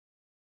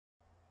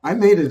I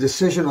made a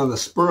decision on the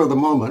spur of the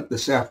moment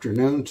this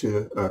afternoon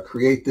to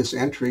create this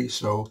entry,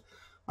 so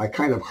I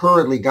kind of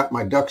hurriedly got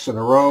my ducks in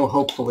a row.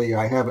 Hopefully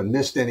I haven't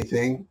missed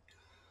anything.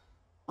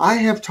 I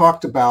have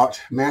talked about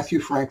Mathew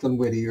Franklin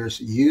Whittier's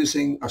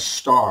using a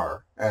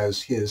star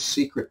as his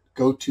secret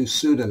go-to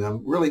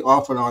pseudonym really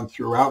off and on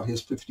throughout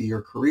his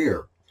 50-year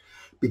career,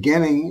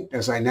 beginning,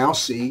 as I now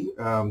see,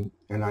 and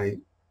I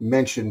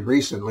mentioned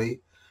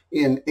recently,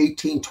 in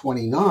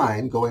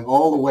 1829, going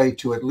all the way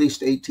to at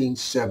least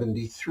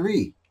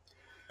 1873.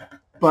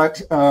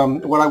 But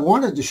what I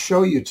wanted to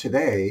show you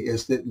today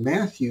is that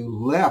Mathew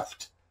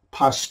left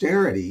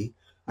posterity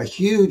a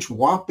huge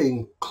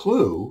whopping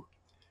clue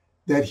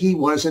that he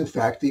was in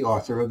fact the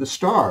author of the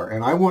star.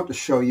 And I want to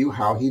show you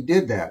how he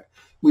did that.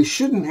 We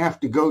shouldn't have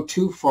to go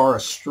too far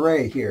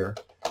astray here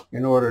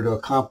in order to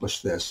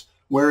accomplish this.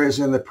 Whereas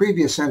in the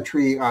previous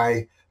entry,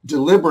 I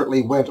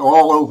deliberately went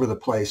all over the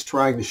place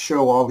trying to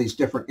show all these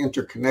different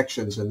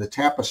interconnections in the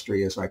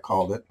tapestry, as I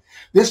called it.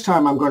 This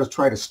time I'm going to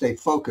try to stay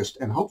focused,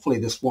 and hopefully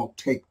this won't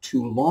take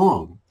too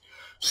long.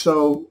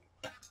 So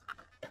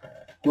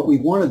what we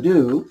want to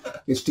do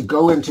is to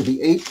go into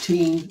the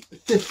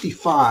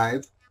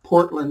 1855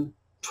 Portland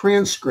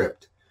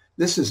transcript.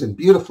 This is in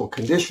beautiful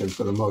condition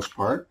for the most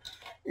part,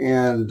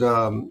 and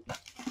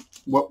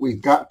what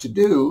we've got to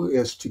do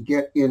is to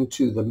get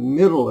into the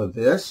middle of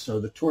this,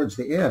 or towards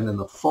the end, in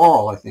the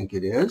fall, I think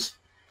it is.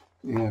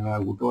 And I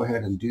will go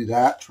ahead and do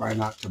that. Try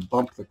not to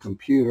bump the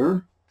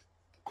computer.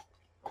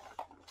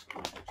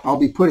 I'll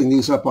be putting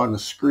these up on the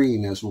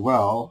screen as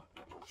well.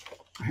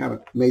 I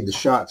haven't made the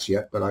shots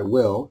yet, but I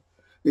will.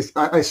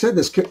 I said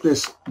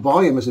this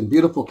volume is in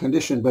beautiful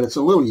condition, but it's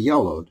a little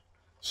yellowed.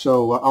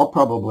 So I'll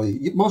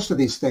probably, most of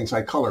these things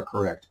I color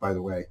correct, by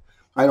the way.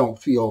 I don't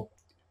feel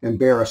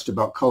embarrassed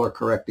about color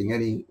correcting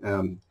any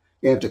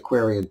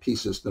antiquarian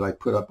pieces that I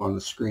put up on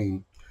the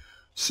screen.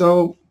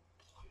 So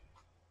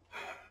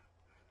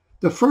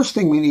the first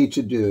thing we need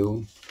to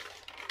do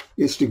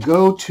is to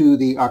go to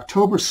the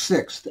October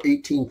 6th,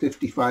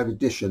 1855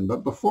 edition.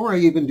 But before I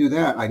even do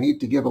that, I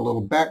need to give a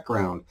little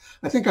background.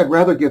 I think I'd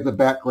rather give the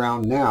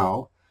background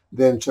now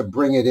than to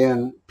bring it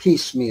in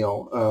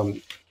piecemeal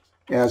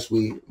as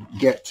we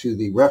get to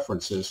the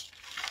references.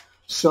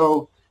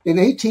 So in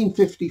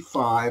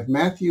 1855,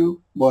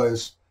 Mathew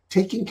was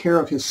taking care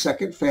of his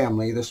second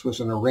family. This was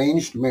an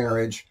arranged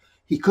marriage.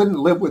 He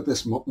couldn't live with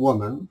this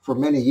woman. For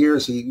many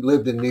years, he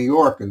lived in New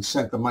York and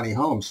sent the money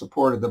home,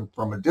 supported them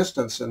from a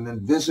distance, and then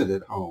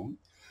visited home.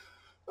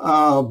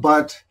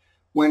 But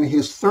when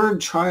his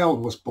third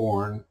child was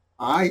born,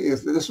 I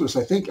think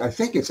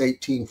it's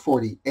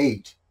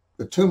 1848.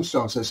 The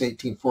tombstone says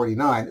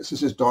 1849. This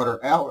is his daughter,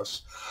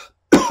 Alice.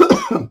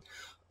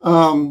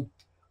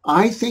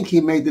 I think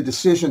he made the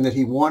decision that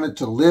he wanted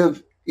to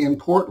live in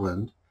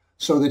Portland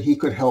so that he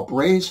could help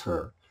raise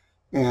her.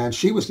 And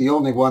she was the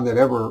only one that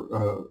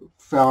ever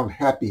found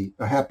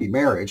a happy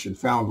marriage and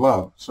found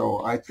love.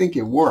 So I think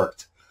it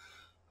worked.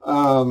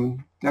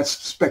 That's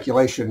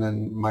speculation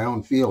and my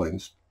own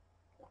feelings.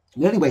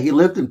 And anyway, he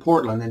lived in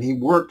Portland and he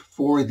worked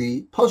for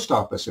the post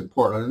office in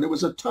Portland. And it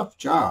was a tough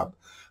job.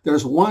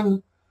 There's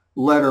one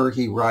letter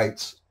he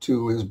writes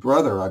to his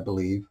brother, I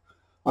believe,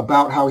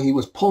 about how he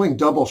was pulling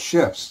double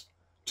shifts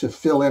to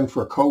fill in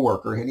for a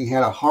coworker, and he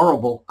had a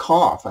horrible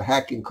cough, a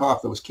hacking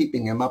cough that was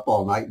keeping him up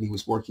all night, and he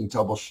was working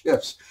double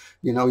shifts.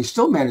 You know, he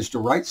still managed to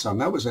write some.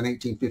 That was in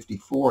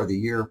 1854, the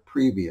year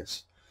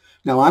previous.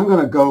 Now, I'm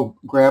going to go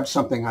grab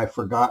something I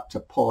forgot to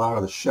pull out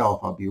of the shelf.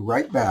 I'll be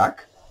right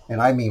back,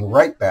 and I mean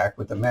right back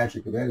with the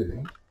magic of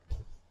editing.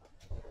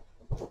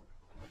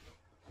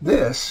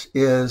 This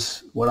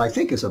is what I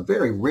think is a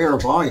very rare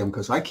volume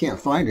because I can't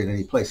find it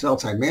anyplace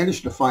else. I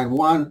managed to find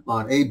one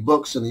on Abe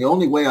Books, and the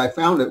only way I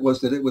found it was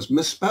that it was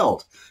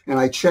misspelled. And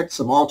I checked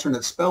some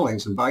alternate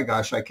spellings, and by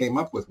gosh, I came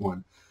up with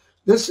one.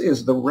 This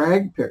is The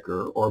Rag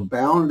Picker, or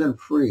Bound and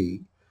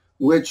Free,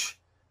 which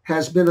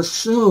has been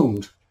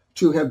assumed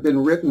to have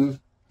been written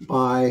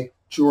by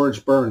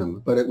George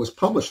Burnham, but it was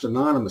published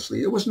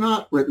anonymously. It was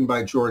not written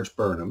by George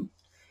Burnham.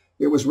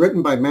 It was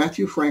written by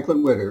Mathew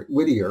Franklin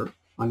Whittier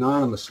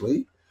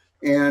anonymously.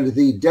 And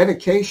the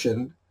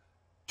dedication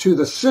to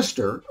the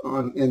sister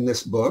in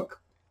this book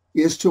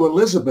is to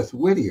Elizabeth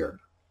Whittier,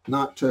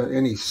 not to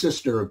any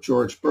sister of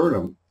George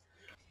Burnham.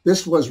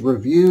 This was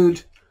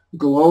reviewed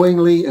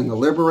glowingly in the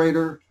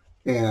Liberator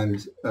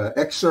and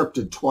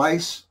excerpted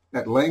twice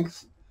at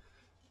length.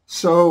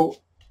 So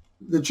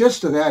the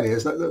gist of that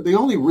is that the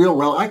only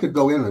real I could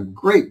go in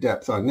great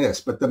depth on this,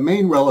 but the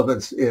main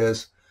relevance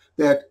is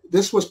that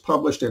this was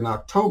published in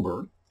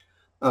October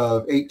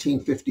of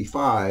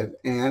 1855,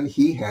 and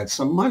he had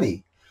some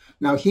money.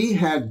 Now, he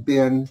had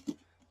been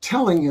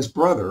telling his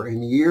brother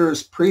in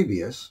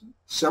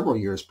several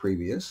years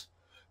previous,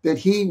 that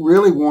he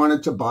really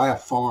wanted to buy a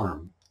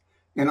farm,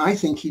 and I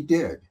think he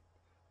did.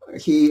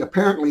 He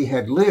apparently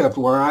had lived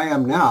where I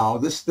am now.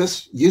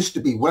 This used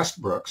to be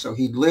Westbrook, so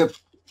he'd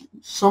lived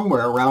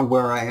somewhere around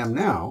where I am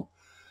now,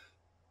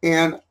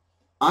 and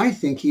I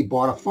think he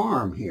bought a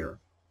farm here.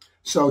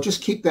 So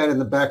just keep that in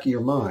the back of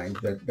your mind.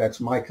 That's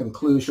my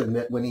conclusion,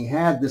 that when he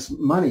had this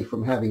money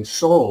from having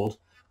sold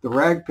the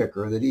rag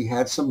picker, that he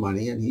had some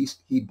money and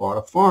he bought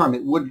a farm.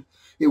 It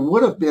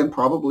would have been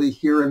probably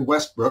here in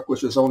Westbrook,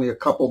 which is only a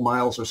couple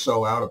miles or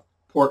so out of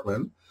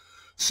Portland,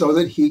 so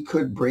that he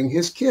could bring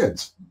his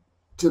kids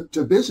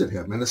to visit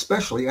him, and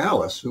especially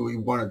Alice, who he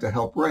wanted to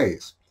help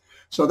raise.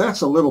 So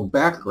that's a little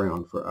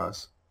background for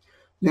us.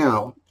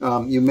 Now,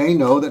 you may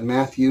know that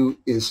Matthew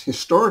is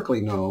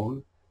historically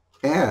known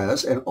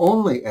as, and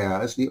only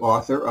as, the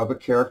author of a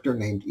character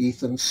named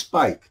Ethan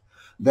Spike.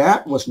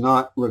 That was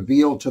not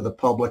revealed to the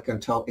public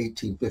until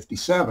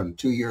 1857.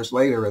 2 years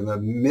later, in the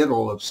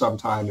middle of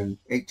sometime in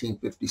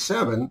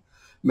 1857,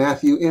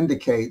 Matthew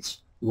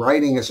indicates,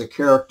 writing as a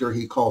character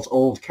he calls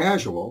Old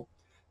Casual,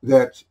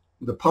 that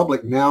the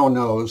public now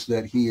knows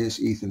that he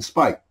is Ethan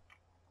Spike.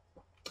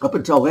 Up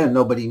until then,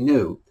 nobody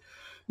knew.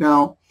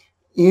 Now,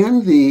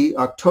 in the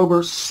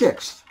October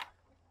 6th,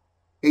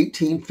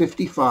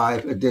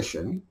 1855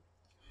 edition,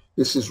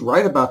 this is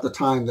right about the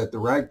time that the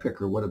rag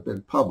picker would have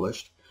been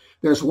published,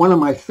 there's one of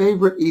my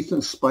favorite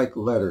Ethan Spike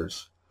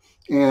letters.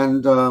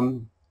 And I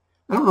don't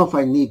know if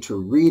I need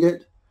to read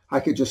it. I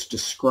could just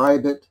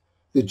describe it.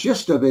 The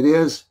gist of it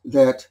is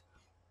that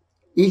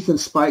Ethan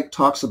Spike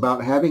talks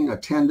about having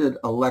attended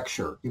a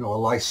lecture, a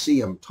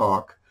lyceum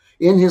talk,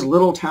 in his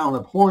little town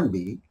of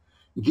Hornby,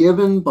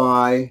 given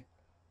by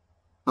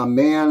a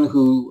man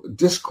who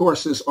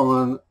discourses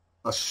on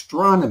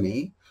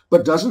astronomy,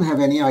 but doesn't have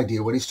any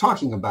idea what he's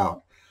talking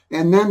about.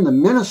 And then the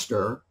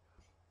minister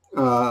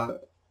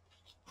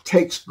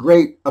takes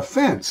great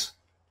offense,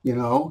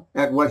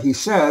 at what he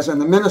says, and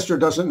the minister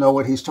doesn't know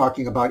what he's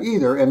talking about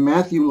either, and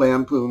Matthew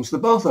lampoons the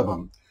both of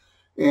them.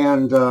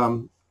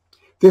 And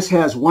this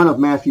has one of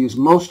Matthew's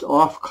most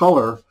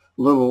off-color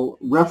little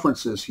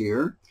references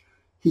here.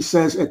 He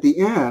says at the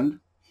end,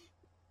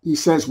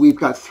 we've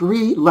got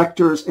 3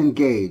 lectors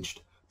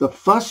engaged. The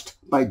first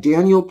by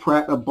Daniel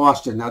Pratt of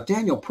Boston. Now,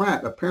 Daniel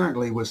Pratt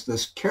apparently was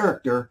this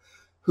character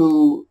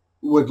who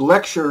would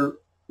lecture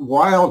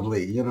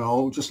wildly,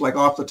 just like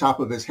off the top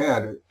of his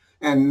head.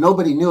 And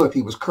nobody knew if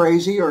he was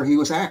crazy or he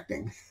was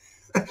acting.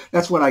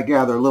 That's what I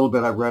gather, a little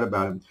bit I've read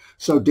about him.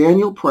 So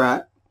Daniel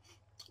Pratt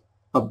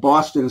of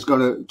Boston is going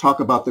to talk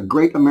about the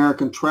great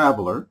American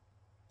traveler.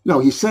 No,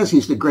 he says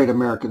he's the great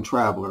American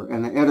traveler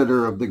and the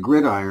editor of the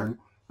Gridiron.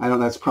 I know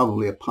that's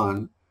probably a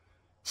pun.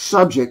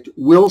 Subject,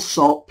 Will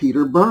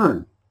Saltpeter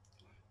Burn.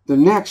 The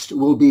next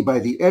will be by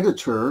the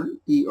editor,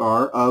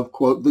 ER, of,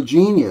 quote, The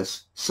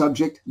Genius.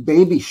 Subject,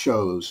 Baby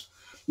Shows.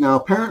 Now,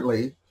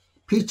 apparently,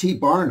 P.T.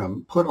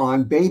 Barnum put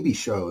on baby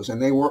shows,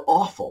 and they were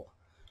awful.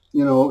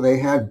 They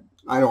had,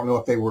 I don't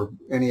know if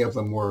any of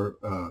them were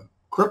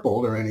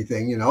crippled or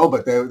anything,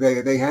 but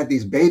they had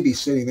these babies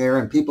sitting there,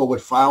 and people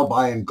would file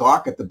by and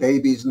gawk at the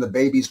babies, and the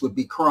babies would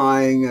be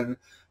crying, and,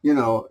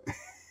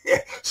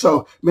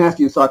 So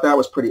Matthew thought that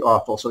was pretty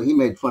awful, so he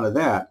made fun of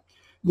that.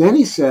 Then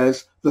he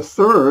says, the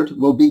third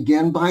will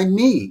begin by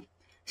me.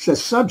 He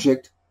says,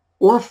 subject,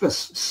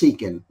 Orphis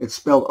Seekin. It's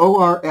spelled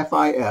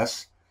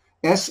O-R-F-I-S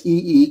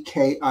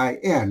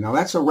S-E-E-K-I-N. Now,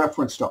 that's a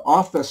reference to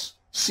office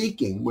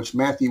seeking, which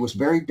Matthew was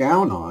very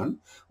down on,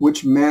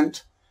 which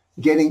meant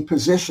getting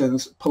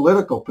positions,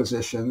 political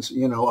positions,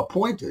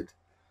 appointed.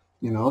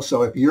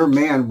 So if your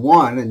man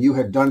won and you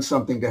had done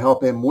something to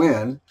help him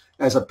win,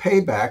 as a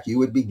payback, you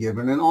would be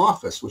given an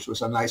office, which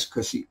was a nice,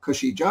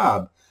 cushy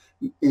job.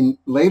 In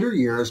later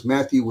years,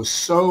 Matthew was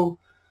so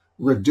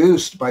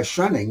reduced by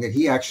shunning that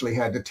he actually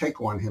had to take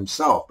one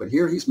himself. But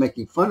here he's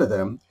making fun of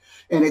them.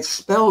 And it's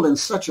spelled in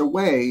such a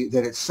way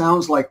that it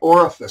sounds like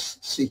orifice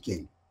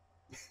seeking,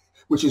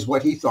 which is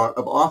what he thought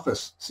of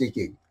office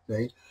seeking.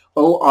 Okay?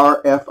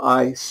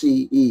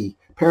 O-R-F-I-C-E.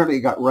 Apparently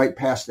he got right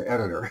past the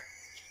editor.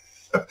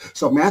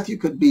 So Matthew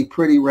could be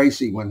pretty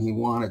racy when he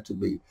wanted to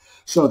be.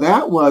 So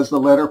that was the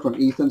letter from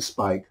Ethan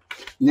Spike.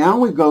 Now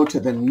we go to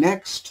the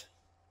next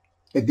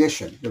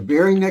edition, the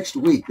very next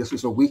week. This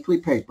is a weekly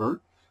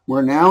paper.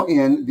 We're now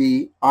in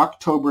the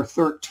October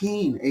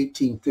 13,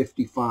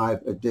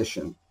 1855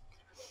 edition.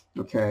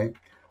 Okay,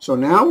 so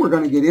now we're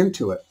going to get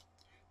into it.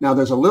 Now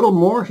there's a little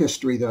more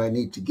history that I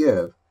need to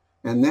give,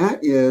 and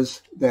that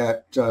is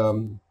that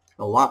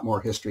a lot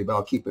more history, but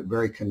I'll keep it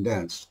very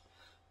condensed.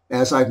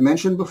 As I've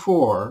mentioned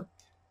before,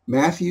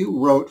 Matthew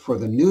wrote for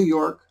the New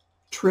York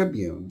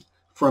Tribune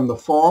from the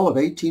fall of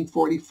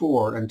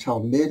 1844 until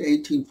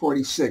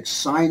mid-1846,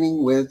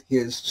 signing with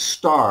his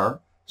star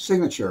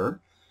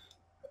signature.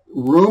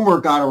 Rumor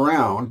got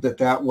around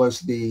that was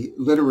the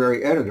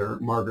literary editor,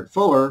 Margaret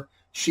Fuller.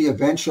 She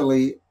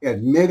eventually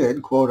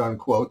admitted, quote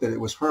unquote, that it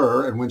was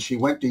her, and when she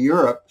went to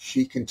Europe,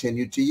 she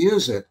continued to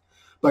use it.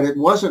 But it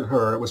wasn't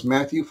her, it was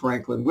Mathew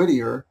Franklin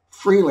Whittier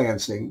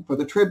freelancing for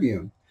the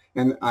Tribune.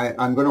 And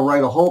I'm going to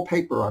write a whole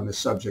paper on this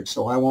subject,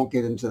 so I won't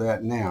get into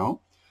that now.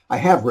 I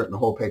have written a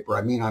whole paper.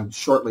 I mean, I'm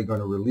shortly going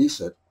to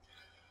release it.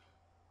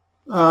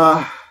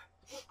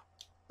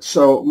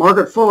 So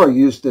Margaret Fuller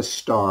used this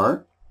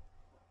star.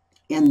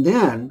 And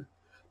then,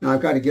 now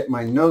I've got to get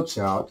my notes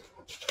out.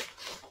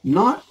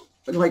 Not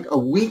like a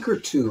week or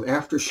two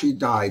after she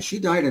died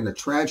in a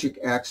tragic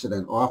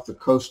accident off the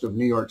coast of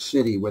New York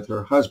City with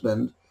her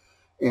husband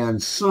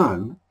and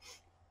son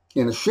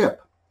in a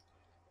ship.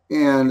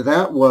 And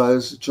that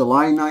was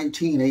July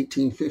 19,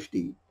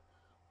 1850.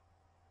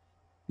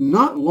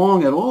 Not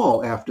long at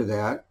all after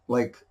that,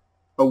 like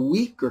a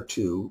week or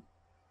two,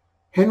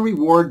 Henry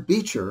Ward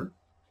Beecher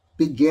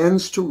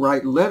begins to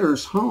write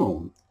letters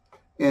home.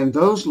 And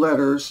those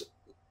letters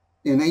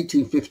in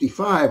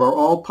 1855 are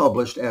all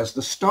published as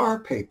the Star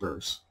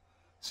Papers.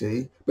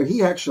 See, but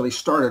he actually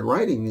started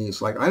writing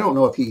these. Like, I don't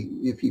know if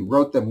he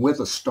wrote them with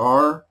a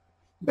star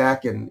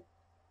back in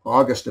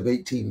August of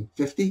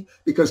 1850,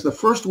 because the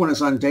first one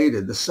is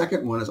undated. The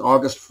second one is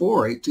August 4,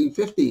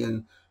 1850,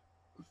 and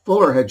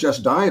Fuller had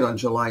just died on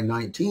July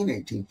 19,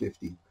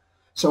 1850.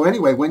 So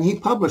anyway, when he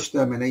published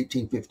them in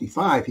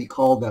 1855, he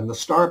called them the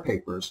Star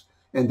Papers,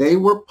 and they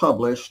were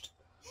published.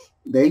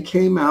 They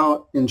came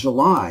out in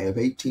July of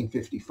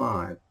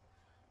 1855.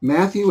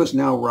 Matthew is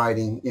now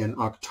writing in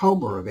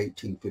October of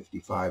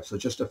 1855, so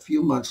just a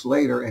few months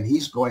later, and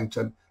he's going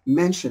to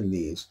mention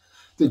these.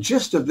 The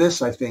gist of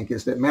this, I think,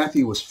 is that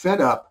Matthew was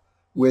fed up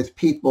with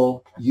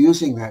people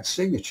using that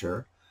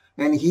signature,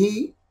 and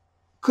he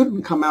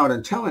couldn't come out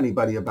and tell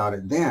anybody about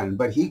it then,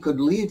 but he could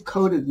leave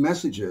coded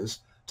messages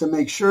to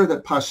make sure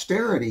that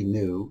posterity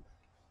knew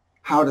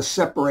how to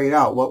separate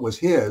out what was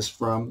his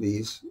from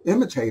these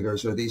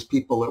imitators or these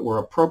people that were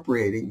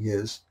appropriating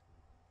his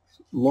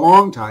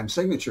long-time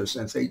signature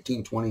since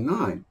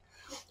 1829.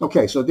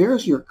 Okay, so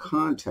there's your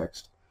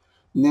context.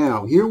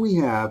 Now, here we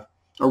have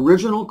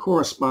original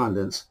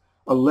correspondence,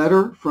 a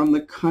letter from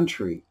the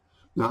country.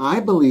 Now, I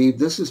believe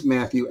this is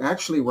Matthew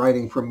actually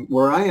writing from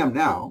where I am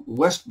now,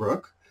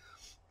 Westbrook,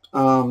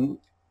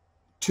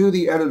 to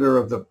the editor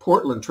of the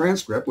Portland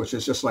Transcript, which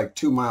is just like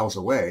 2 miles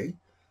away.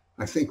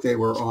 I think they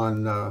were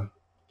on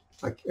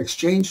like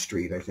Exchange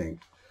Street, I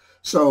think.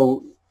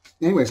 So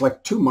anyways,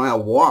 like 2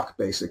 mile walk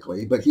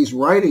basically, but he's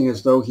writing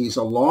as though he's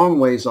a long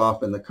ways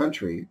off in the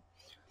country.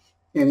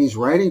 And he's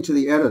writing to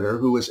the editor,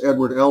 who is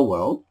Edward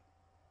Elwell.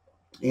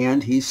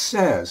 And he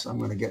says, I'm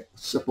going to get a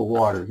sip of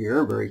water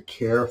here very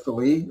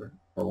carefully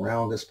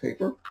around this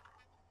paper.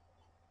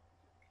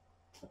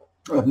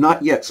 I've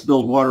not yet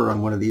spilled water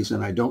on one of these,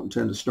 and I don't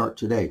intend to start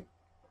today.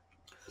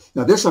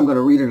 Now this I'm going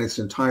to read in its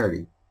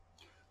entirety.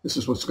 This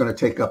is what's going to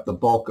take up the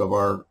bulk of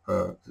our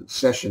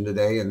session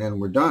today, and then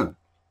we're done.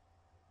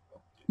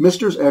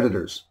 Mr.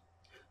 Editors,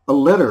 a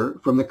letter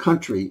from the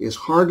country is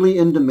hardly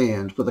in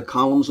demand for the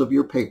columns of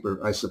your paper,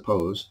 I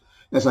suppose,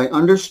 as I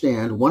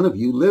understand one of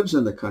you lives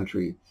in the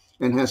country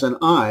and has an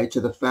eye to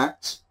the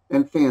facts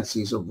and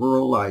fancies of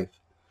rural life,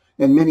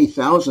 and many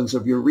thousands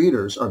of your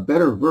readers are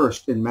better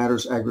versed in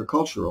matters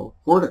agricultural,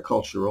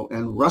 horticultural,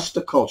 and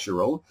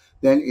rusticultural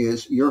than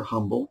is your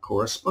humble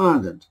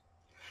correspondent.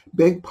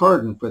 Beg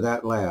pardon for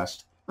that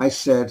last. I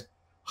said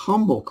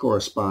humble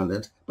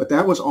correspondent, but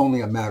that was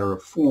only a matter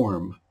of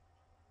form.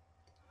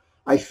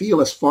 I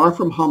feel as far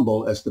from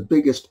humble as the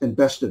biggest and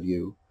best of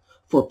you,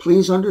 for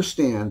please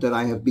understand that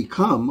I have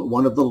become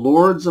one of the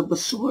lords of the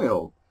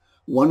soil,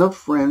 one of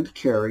friend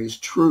Carey's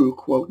true,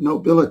 quote,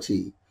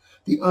 nobility,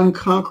 the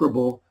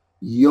unconquerable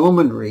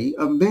yeomanry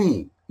of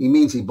Maine. He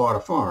means he bought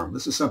a farm.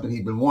 This is something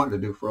he'd been wanting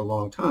to do for a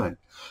long time.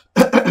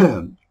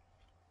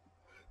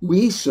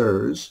 We,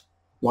 sirs,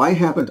 why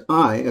haven't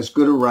I as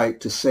good a right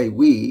to say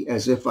we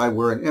as if I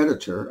were an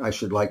editor, I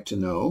should like to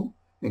know?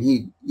 And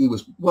he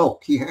was, well,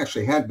 he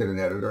actually had been an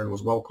editor and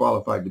was well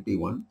qualified to be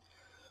one.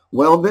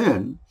 Well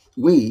then,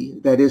 we,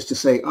 that is to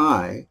say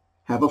I,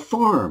 have a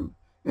farm,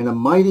 and a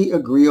mighty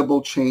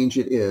agreeable change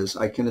it is,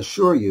 I can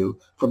assure you,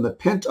 from the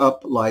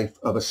pent-up life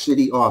of a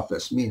city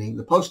office, meaning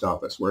the post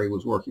office where he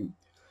was working.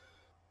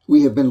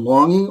 We have been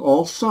longing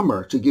all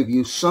summer to give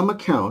you some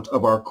account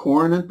of our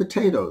corn and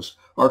potatoes,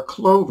 our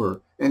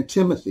clover and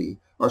timothy,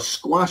 our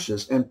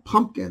squashes and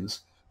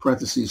pumpkins,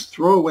 parentheses,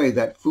 throw away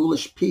that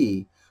foolish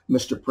P,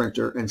 Mr.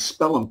 Printer, and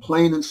spell 'em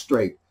plain and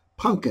straight,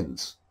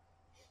 pumpkins.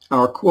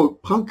 Our,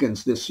 quote,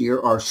 pumpkins this year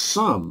are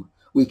some,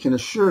 we can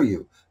assure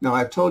you. Now,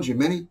 I've told you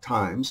many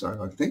times,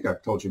 I think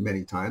I've told you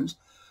many times,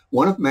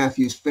 one of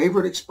Matthew's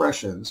favorite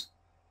expressions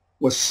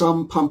was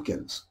some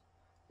pumpkins.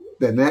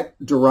 Then that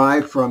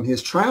derived from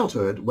his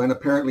childhood, when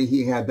apparently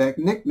he had that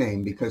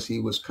nickname because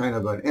he was kind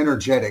of an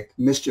energetic,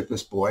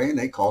 mischievous boy, and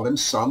they called him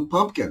some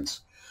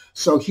pumpkins.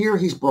 So here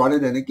he's brought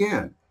it in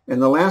again.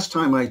 And the last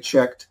time I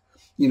checked,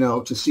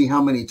 to see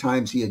how many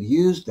times he had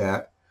used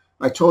that,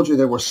 I told you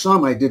there were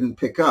some I didn't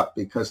pick up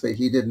because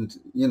he didn't,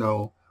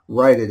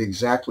 write it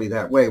exactly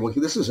that way. Well,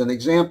 this is an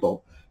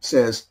example. It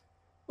says,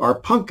 our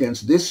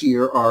pumpkins this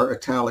year are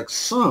italic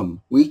some,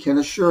 we can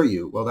assure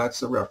you. Well,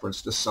 that's a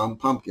reference to some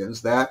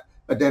pumpkins. That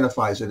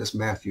identifies it as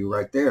Matthew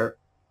right there.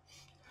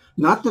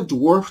 Not the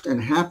dwarfed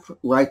and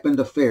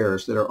half-ripened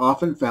affairs that are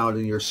often found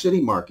in your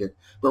city market,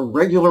 but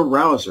regular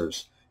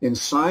rousers in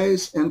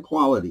size and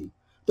quality.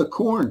 The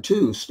corn,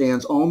 too,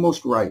 stands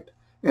almost ripe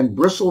and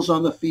bristles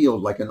on the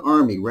field like an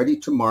army ready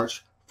to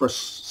march for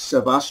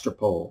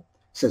Sevastopol,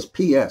 says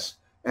P.S.,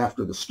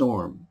 after the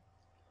storm.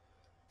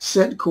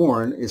 Said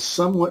corn is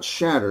somewhat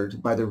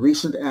shattered by the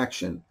recent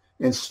action,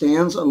 and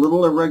stands a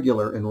little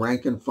irregular in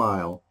rank and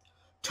file.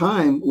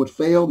 Time would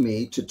fail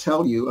me to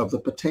tell you of the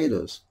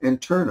potatoes, and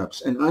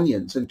turnips, and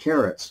onions, and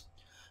carrots.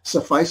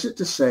 Suffice it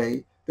to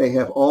say, they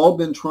have all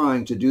been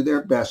trying to do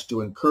their best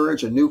to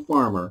encourage a new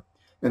farmer,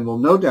 and will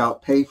no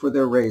doubt pay for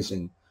their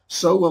raising.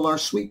 So will our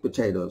sweet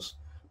potatoes.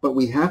 But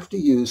we have to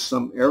use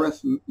some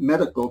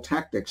arithmetical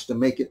tactics to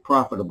make it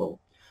profitable.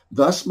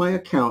 Thus my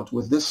account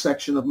with this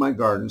section of my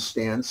garden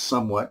stands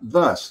somewhat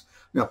thus.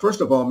 Now, first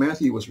of all,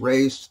 Matthew was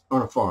raised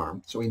on a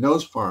farm, so he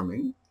knows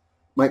farming.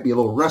 Might be a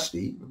little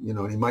rusty,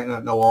 and he might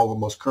not know all the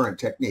most current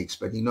techniques,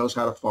 but he knows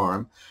how to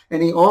farm.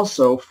 And he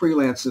also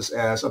freelances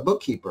as a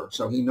bookkeeper,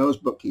 so he knows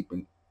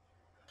bookkeeping.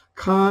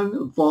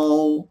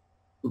 Convolvulus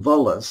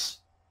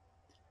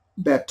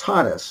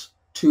batatus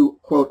to,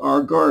 quote,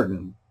 our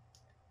garden,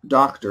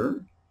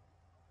 doctor,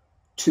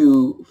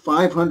 to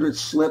 500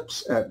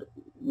 slips at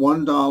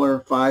 $1,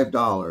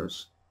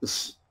 $5.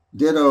 This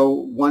ditto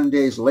 1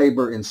 day's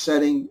labor in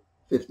setting,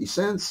 50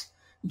 cents.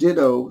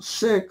 Ditto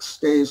 6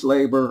 days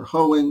labor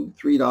hoeing,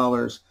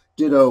 $3.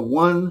 Ditto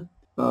 1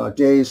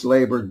 day's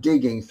labor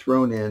digging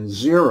thrown in,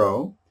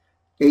 $0,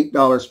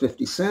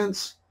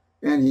 $8.50.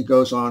 And he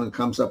goes on and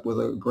comes up with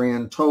a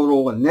grand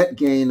total, a net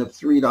gain of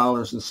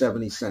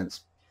 $3.70.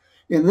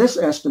 In this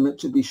estimate,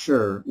 to be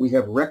sure, we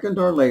have reckoned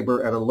our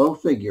labor at a low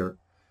figure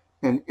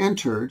and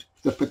entered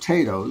the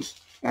potatoes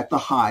at the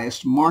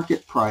highest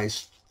market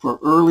price for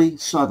early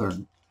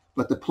Southern.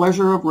 But the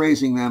pleasure of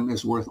raising them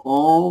is worth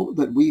all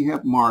that we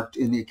have marked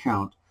in the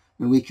account,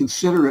 and we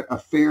consider it a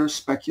fair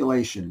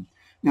speculation.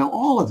 Now,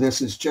 all of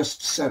this is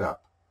just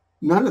setup.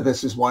 None of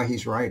this is why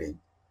he's writing.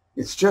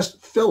 It's just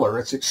filler.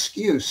 It's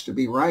excuse to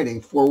be writing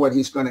for what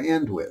he's going to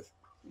end with.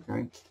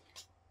 Okay?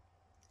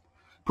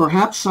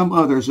 Perhaps some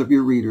others of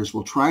your readers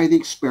will try the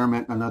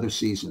experiment another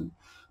season.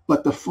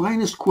 But the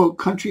finest, quote,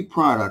 country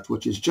product,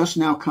 which is just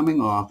now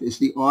coming off, is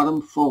the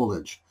autumn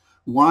foliage.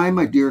 Why,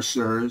 my dear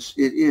sirs,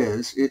 it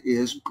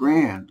is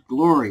grand,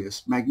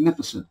 glorious,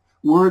 magnificent.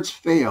 Words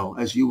fail,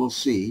 as you will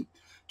see,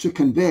 to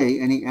convey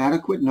any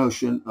adequate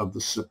notion of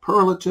the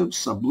superlative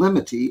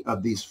sublimity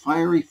of these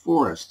fiery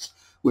forests,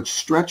 which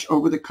stretch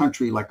over the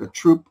country like a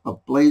troop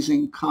of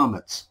blazing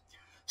comets.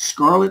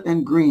 Scarlet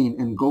and green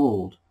and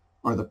gold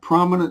are the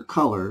prominent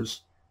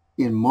colors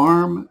in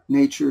Marm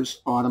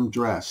Nature's autumn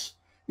dress,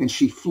 and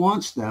she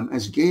flaunts them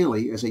as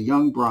gaily as a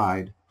young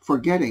bride,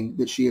 forgetting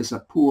that she is a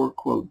poor,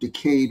 quote,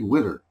 decayed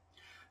widder.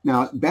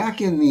 Now,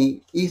 back in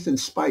the Ethan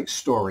Spike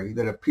story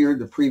that appeared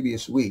the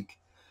previous week,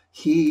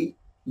 he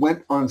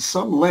went on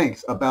some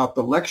length about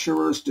the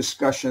lecturer's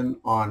discussion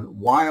on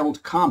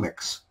wild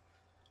comics.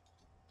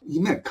 He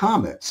meant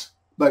comets,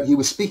 but he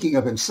was speaking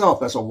of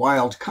himself as a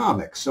wild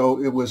comic. So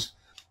it was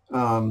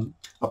a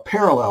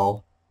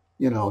parallel,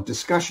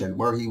 discussion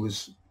where he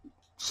was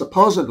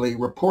supposedly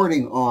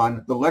reporting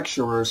on the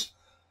lecturer's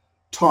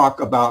talk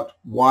about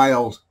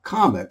wild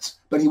comets,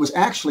 but he was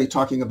actually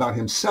talking about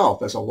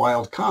himself as a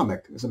wild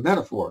comic, as a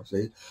metaphor,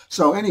 see?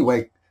 So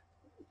anyway,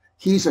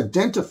 he's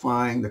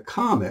identifying the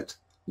comet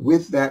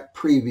with that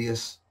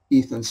previous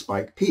Ethan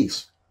Spike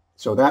piece.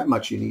 So that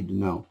much you need to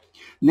know.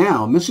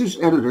 Now,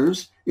 Mrs.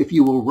 Editors, if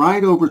you will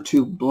ride over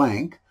to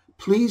blank,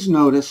 please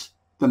notice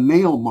the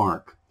mail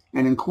mark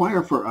and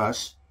inquire for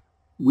us.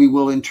 We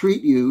will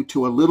entreat you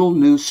to a little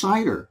new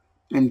cider,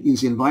 and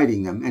he's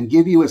inviting them, and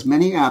give you as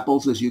many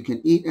apples as you can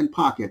eat and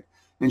pocket,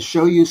 and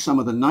show you some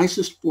of the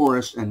nicest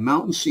forest and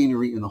mountain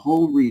scenery in the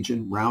whole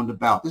region round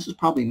about. This is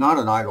probably not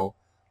an idle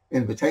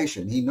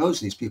invitation. He knows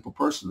these people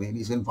personally, and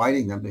he's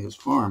inviting them to his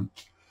farm.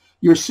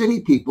 Your city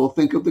people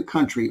think of the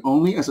country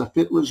only as a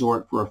fit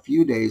resort for a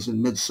few days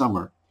in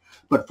midsummer,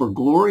 but for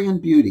glory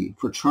and beauty,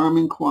 for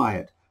charming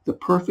quiet, the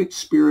perfect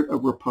spirit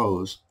of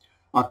repose,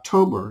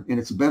 October, in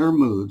its better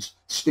moods,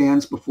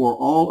 stands before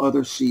all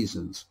other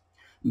seasons.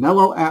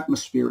 Mellow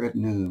atmosphere at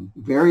noon,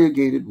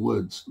 variegated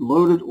woods,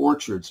 loaded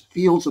orchards,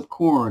 fields of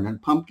corn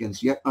and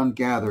pumpkins yet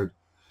ungathered,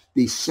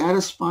 the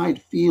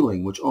satisfied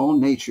feeling which all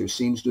nature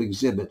seems to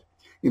exhibit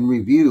in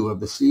review of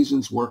the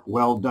season's work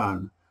well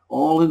done,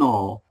 all in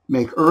all,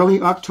 make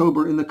early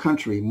October in the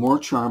country more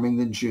charming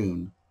than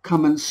June.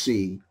 Come and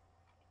see.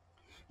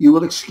 You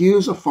will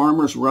excuse a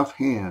farmer's rough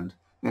hand,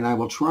 and I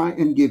will try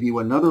and give you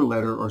another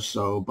letter or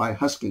so by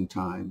husking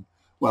time.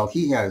 Well,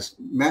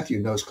 Matthew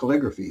knows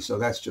calligraphy, so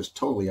that's just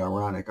totally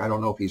ironic. I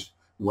don't know if he's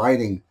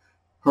writing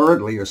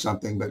hurriedly or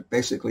something, but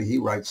basically he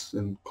writes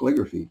in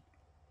calligraphy.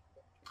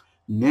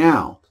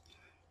 Now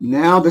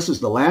this is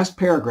the last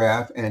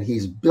paragraph, and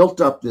he's built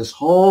up this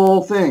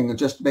whole thing,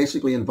 just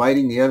basically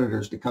inviting the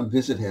editors to come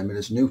visit him at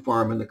his new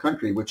farm in the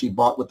country, which he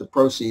bought with the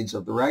proceeds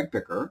of the rag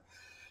picker.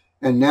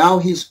 And now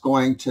he's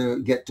going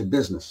to get to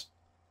business.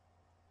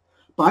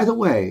 By the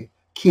way,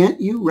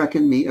 can't you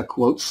reckon me a,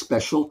 quote,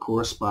 special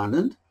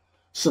correspondent?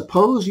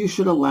 Suppose you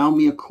should allow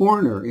me a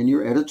corner in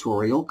your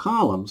editorial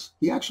columns.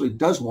 He actually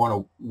does want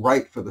to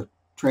write for the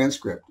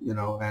transcript,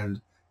 and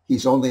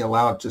he's only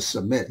allowed to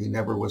submit. He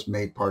never was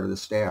made part of the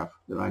staff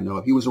that I know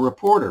of. He was a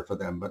reporter for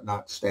them, but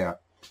not staff.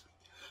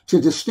 To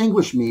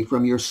distinguish me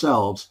from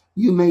yourselves,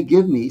 you may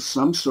give me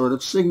some sort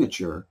of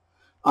signature.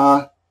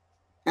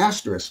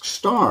 Asterisk,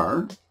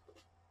 star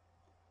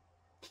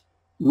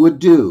would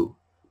do,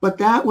 but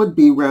that would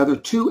be rather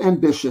too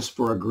ambitious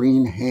for a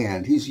green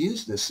hand. He's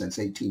used this since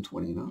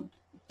 1829.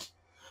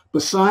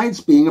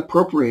 Besides being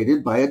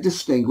appropriated by a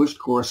distinguished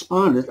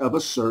correspondent of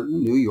a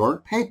certain New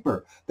York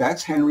paper.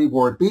 That's Henry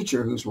Ward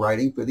Beecher, who's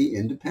writing for the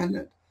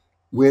Independent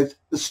with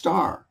the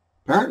star.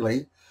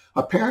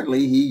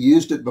 Apparently he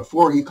used it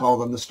before he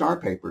called them the star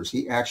papers.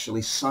 He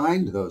actually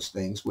signed those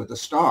things with a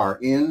star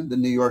in the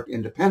New York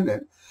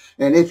Independent.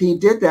 And if he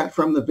did that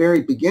from the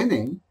very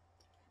beginning,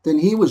 then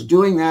he was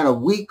doing that a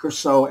week or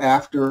so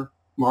after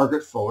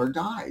Margaret Fuller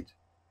died.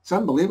 It's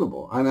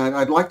unbelievable. And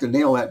I'd like to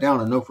nail that down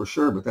and know for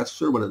sure, but that's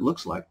sure what it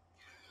looks like.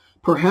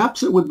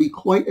 Perhaps it would be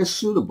quite as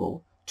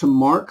suitable to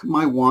mark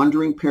my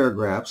wandering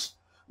paragraphs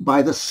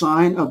by the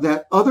sign of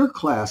that other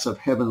class of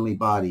heavenly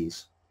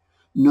bodies,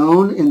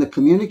 known in the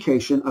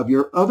communication of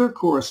your other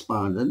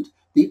correspondent,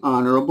 the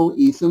Honorable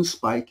Ethan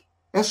Spike,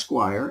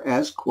 Esquire,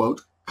 as,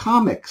 quote,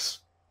 comics.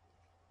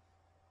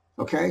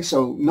 Okay,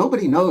 so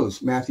nobody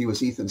knows Matthew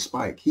is Ethan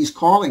Spike. He's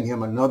calling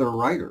him another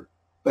writer.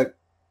 But,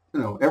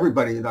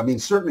 everybody,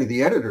 certainly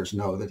the editors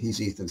know that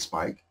he's Ethan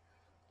Spike.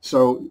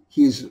 So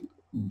he's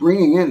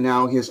bringing in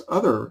now his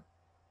other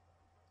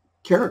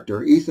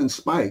character, Ethan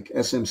Spike,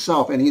 as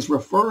himself, and he's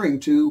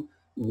referring to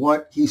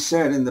what he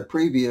said in the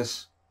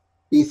previous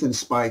Ethan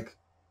Spike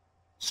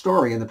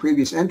story, in the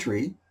previous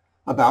entry,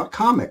 about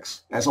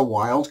comics as a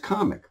wild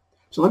comic.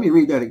 So let me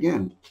read that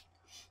again.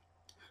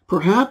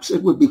 Perhaps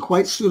it would be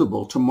quite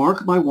suitable to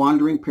mark my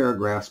wandering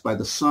paragraphs by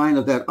the sign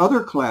of that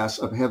other class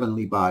of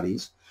heavenly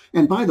bodies.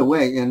 And by the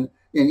way, in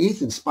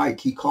Ethan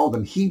Spike, he called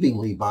them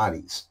heavingly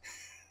bodies.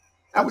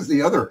 That was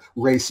the other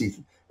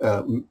racy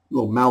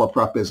little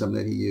malapropism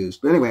that he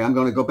used. But anyway, I'm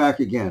going to go back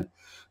again.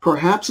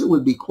 Perhaps it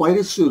would be quite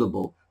as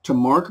suitable to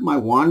mark my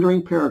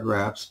wandering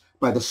paragraphs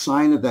by the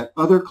sign of that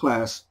other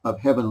class of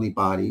heavenly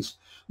bodies,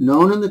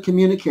 known in the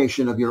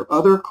communication of your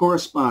other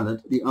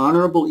correspondent, the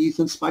Honorable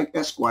Ethan Spike,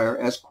 Esquire,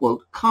 as,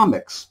 quote,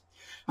 comics.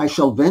 I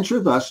shall venture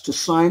thus to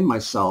sign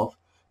myself,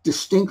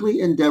 distinctly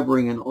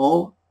endeavoring in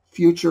all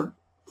future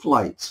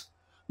flights,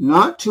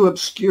 not to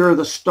obscure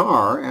the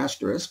star,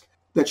 asterisk,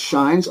 that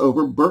shines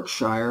over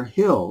Berkshire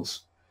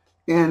hills,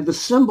 and the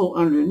symbol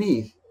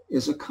underneath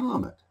is a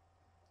comet.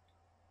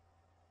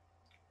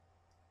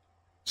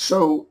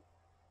 So,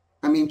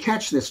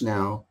 catch this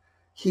now.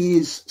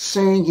 He's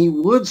saying he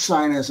would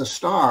sign as a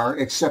star,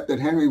 except that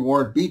Henry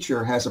Ward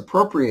Beecher has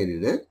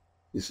appropriated it,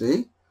 you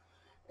see,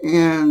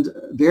 and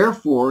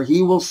therefore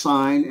he will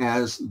sign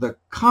as the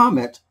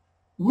comet,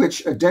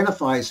 which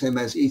identifies him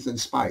as Ethan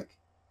Spike.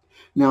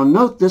 Now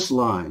note this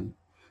line.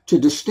 To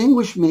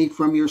distinguish me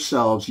from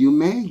yourselves, you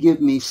may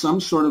give me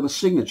some sort of a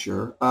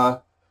signature. A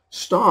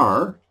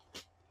star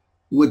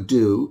would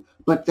do,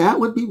 but that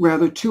would be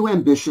rather too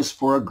ambitious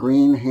for a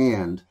green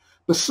hand.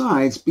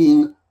 Besides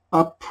being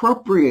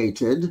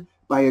appropriated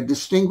by a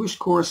distinguished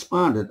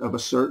correspondent of a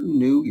certain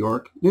New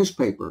York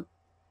newspaper.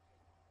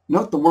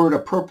 Note the word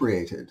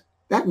appropriated.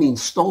 That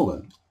means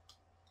stolen.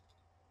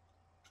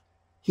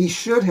 He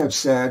should have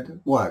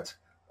said what?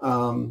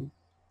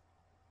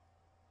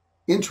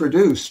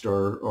 Introduced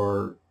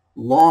or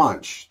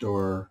launched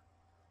or,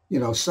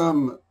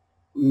 some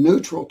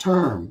neutral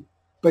term.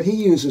 But he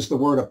uses the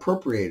word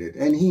appropriated,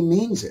 and he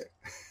means it.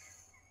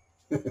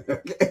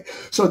 Okay.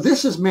 So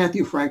this is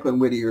Mathew Franklin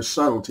Whittier's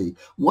subtlety.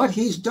 What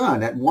he's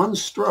done at one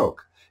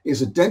stroke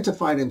is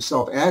identified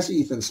himself as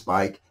Ethan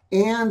Spike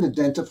and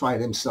identified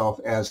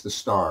himself as the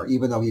star,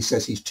 even though he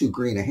says he's too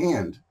green a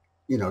hand,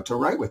 to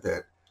write with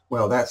it.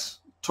 Well, that's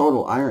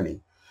total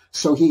irony.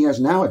 So he has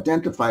now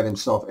identified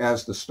himself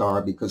as the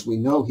star because we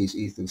know he's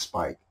Ethan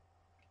Spike.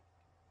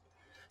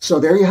 So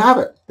there you have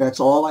it. That's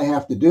all I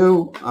have to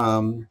do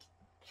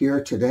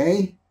here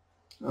today.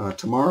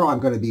 Tomorrow I'm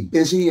going to be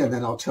busy, and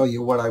then I'll tell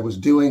you what I was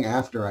doing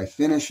after I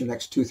finish the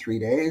next 2-3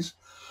 days.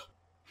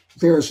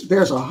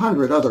 There's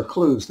 100 other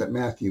clues that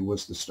Matthew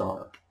was the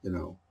star,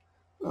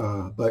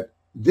 but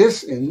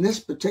in this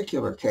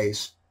particular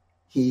case,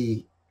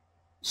 he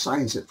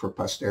signs it for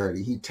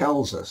posterity. He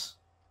tells us,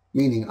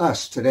 meaning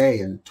us today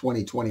in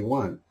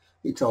 2021,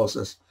 he tells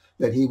us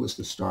that he was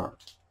the star.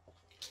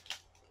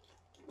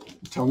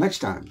 Until next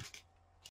time.